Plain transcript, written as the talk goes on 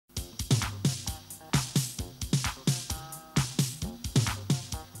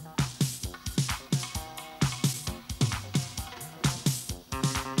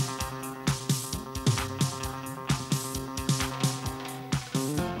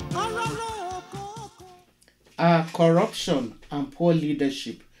Are corruption and poor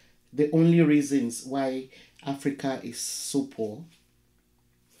leadership the only reasons why Africa is so poor?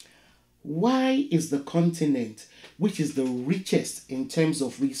 Why is the continent, which is the richest in terms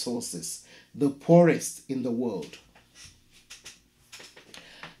of resources, the poorest in the world?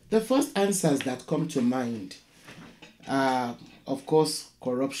 The first answers that come to mind are, of course,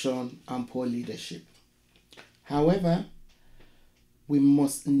 corruption and poor leadership. However, we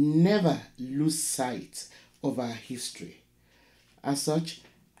must never lose sight of our history. As such,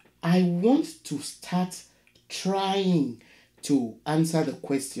 I want to start trying to answer the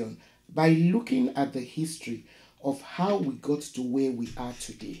question by looking at the history of how we got to where we are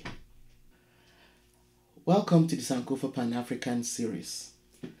today. Welcome to the Sankofa Pan African series.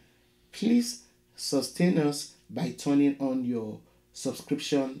 Please sustain us by turning on your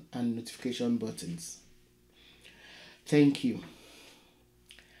subscription and notification buttons. Thank you.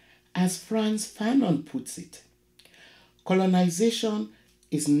 As Frantz Fanon puts it, colonization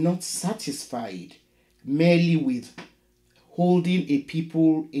is not satisfied merely with holding a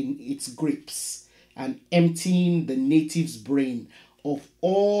people in its grips and emptying the native's brain of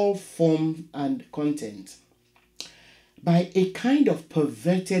all form and content. By a kind of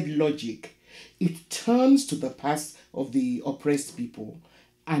perverted logic, it turns to the past of the oppressed people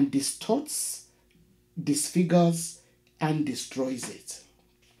and distorts, disfigures, and destroys it.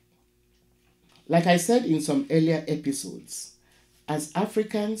 Like I said in some earlier episodes, as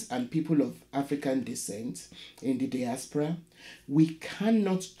Africans and people of African descent in the diaspora, we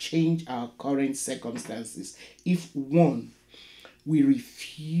cannot change our current circumstances if one, we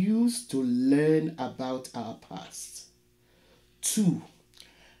refuse to learn about our past. Two,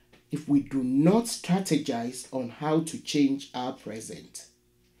 if we do not strategize on how to change our present.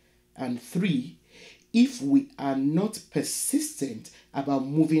 And three, if we are not persistent about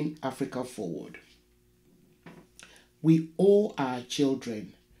moving Africa forward. We owe our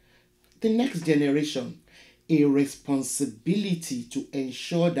children, the next generation, a responsibility to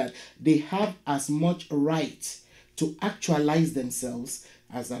ensure that they have as much right to actualize themselves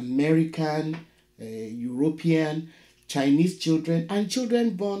as American, European, Chinese children, and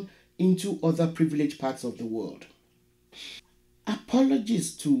children born into other privileged parts of the world.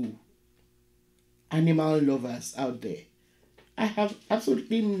 Apologies to animal lovers out there. I have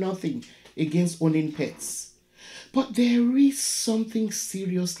absolutely nothing against owning pets. But there is something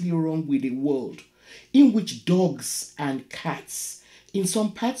seriously wrong with a world in which dogs and cats in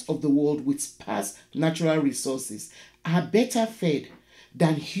some parts of the world with sparse natural resources are better fed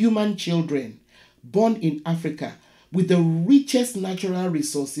than human children born in Africa with the richest natural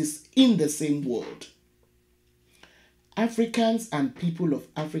resources in the same world. Africans and people of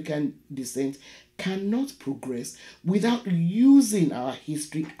African descent cannot progress without using our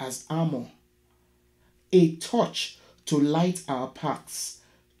history as armor, a torch to light our paths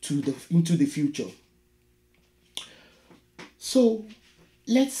into the future. So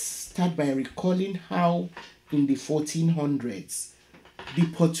let's start by recalling how in the 1400s, the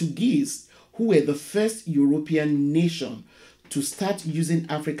Portuguese, who were the first European nation to start using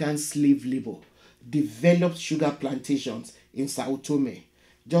African slave labor, developed sugar plantations in Sao Tome,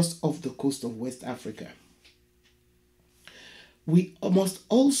 just off the coast of West Africa. We must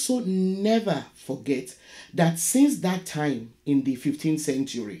also never forget that since that time in the 15th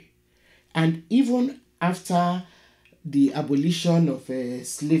century, and even after the abolition of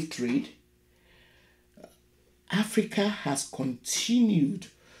slave trade, Africa has continued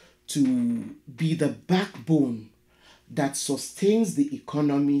to be the backbone that sustains the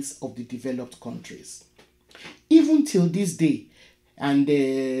economies of the developed countries. Even till this day, and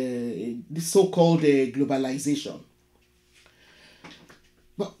the so-called globalization.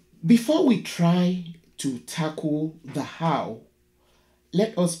 But before we try to tackle the how,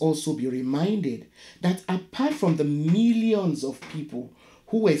 let us also be reminded that apart from the millions of people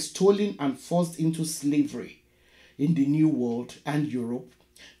who were stolen and forced into slavery in the New World and Europe,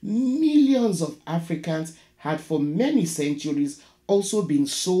 millions of Africans had for many centuries also been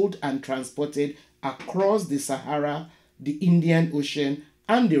sold and transported across the Sahara, the Indian Ocean,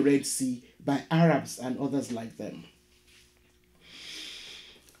 and the Red Sea by Arabs and others like them.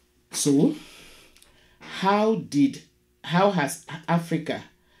 So, how has Africa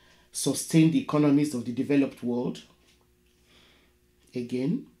sustained the economies of the developed world?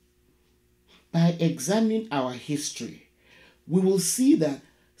 Again, by examining our history, we will see that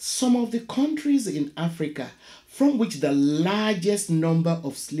some of the countries in Africa from which the largest number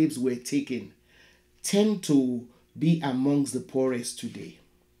of slaves were taken tend to be amongst the poorest today.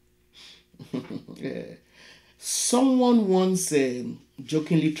 Someone once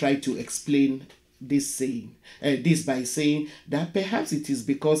jokingly tried to explain this by saying that perhaps it is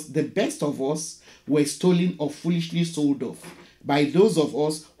because the best of us were stolen or foolishly sold off by those of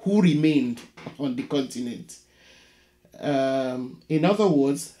us who remained on the continent. In other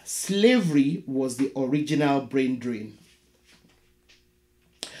words, slavery was the original brain drain.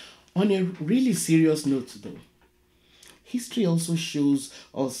 On a really serious note, though, history also shows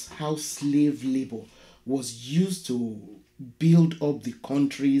us how slave labor was used to build up the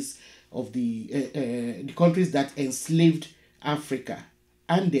countries of the countries that enslaved Africa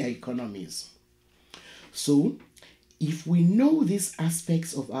and their economies. So, if we know these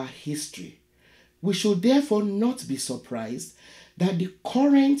aspects of our history, we should therefore not be surprised that the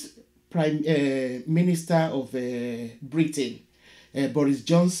current Prime Minister of Britain, Boris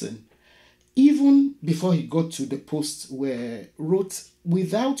Johnson, even before he got to the post, wrote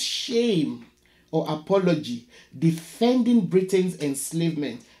without shame or apology defending Britain's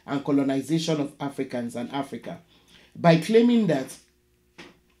enslavement and colonization of Africans and Africa by claiming that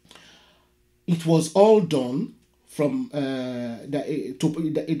it was all done by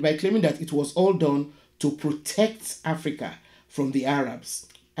claiming that it was all done to protect Africa from the Arabs.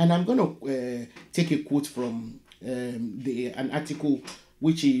 And I'm going to take a quote from an article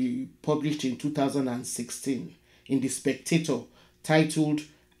which he published in 2016 in The Spectator, titled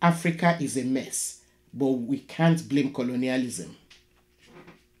 "Africa is a Mess, but we can't blame colonialism."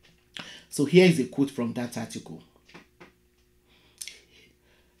 So here is a quote from that article.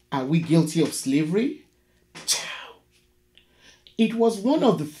 Are we guilty of slavery? It was one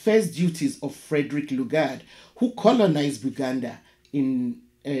of the first duties of Frederick Lugard, who colonized Uganda in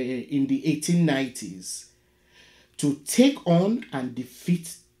the 1890s, to take on and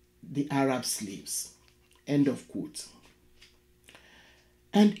defeat the Arab slaves. End of quote.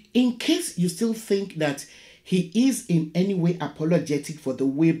 And in case you still think that he is in any way apologetic for the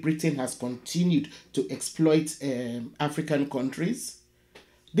way Britain has continued to exploit African countries,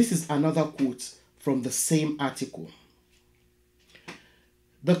 this is another quote from the same article.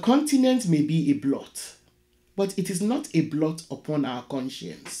 The continent may be a blot, but it is not a blot upon our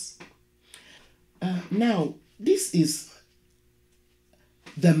conscience. Now, this is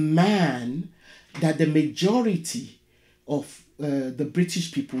the man that the majority of the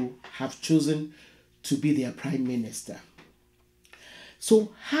British people have chosen to be their prime minister.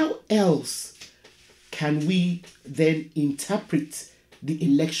 So how else can we then interpret the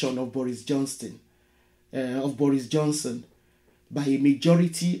election of Boris Johnson by a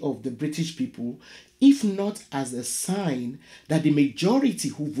majority of the British people, if not as a sign that the majority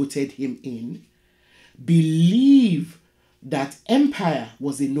who voted him in believe that empire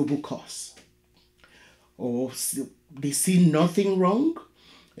was a noble cause, or they see nothing wrong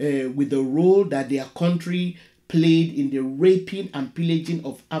with the role that their country played in the raping and pillaging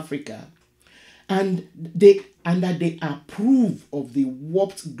of Africa, and that they approve of the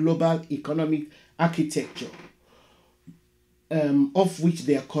warped global economic architecture of which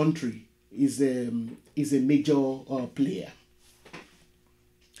their country is a major player.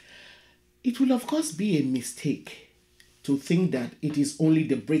 It will of course be a mistake to think that it is only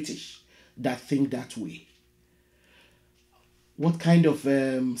the British that think that way. What kind of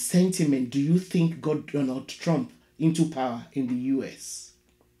sentiment do you think got Donald Trump into power in the US?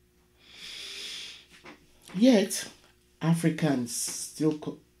 Yet, Africans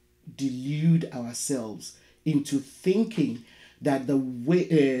still delude ourselves into thinking that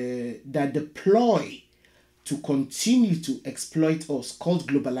the ploy to continue to exploit us, called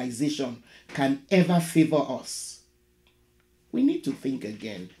globalization, can ever favor us. We need to think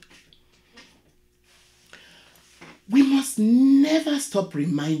again. We must never stop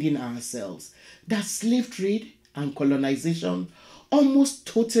reminding ourselves that slave trade and colonization almost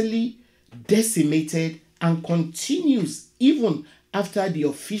totally decimated and continues even after the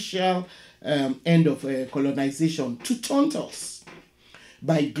official end of colonization to taunt us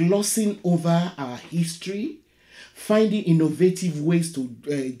by glossing over our history, finding innovative ways to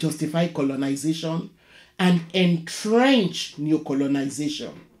justify colonization and entrench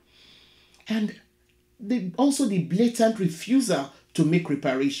neocolonization. And also the blatant refusal to make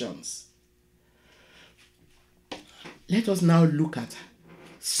reparations. Let us now look at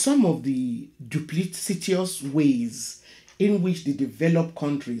some of the duplicitous ways in which the developed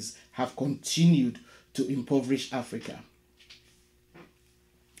countries have continued to impoverish Africa.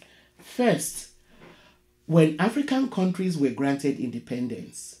 First, when African countries were granted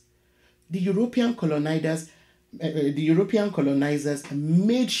independence, the European colonizers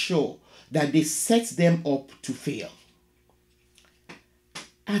made sure that they set them up to fail.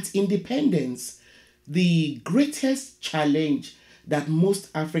 At independence, the greatest challenge that most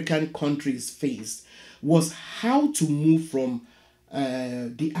African countries faced was how to move from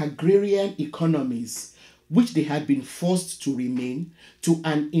the agrarian economies, which they had been forced to remain, to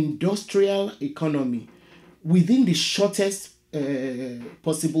an industrial economy within the shortest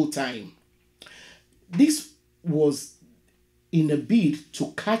possible time. This was in a bid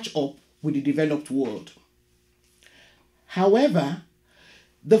to catch up with the developed world. However,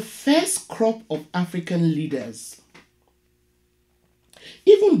 the first crop of African leaders,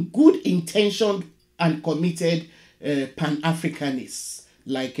 even good intentioned and committed Pan-Africanists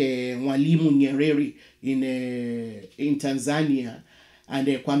like Mwalimu Nyerere in Tanzania and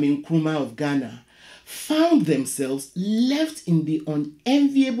Kwame Nkrumah of Ghana, found themselves left in the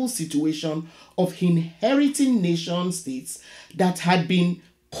unenviable situation of inheriting nation states that had been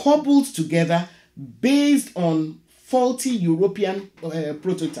cobbled together based on faulty European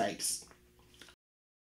prototypes.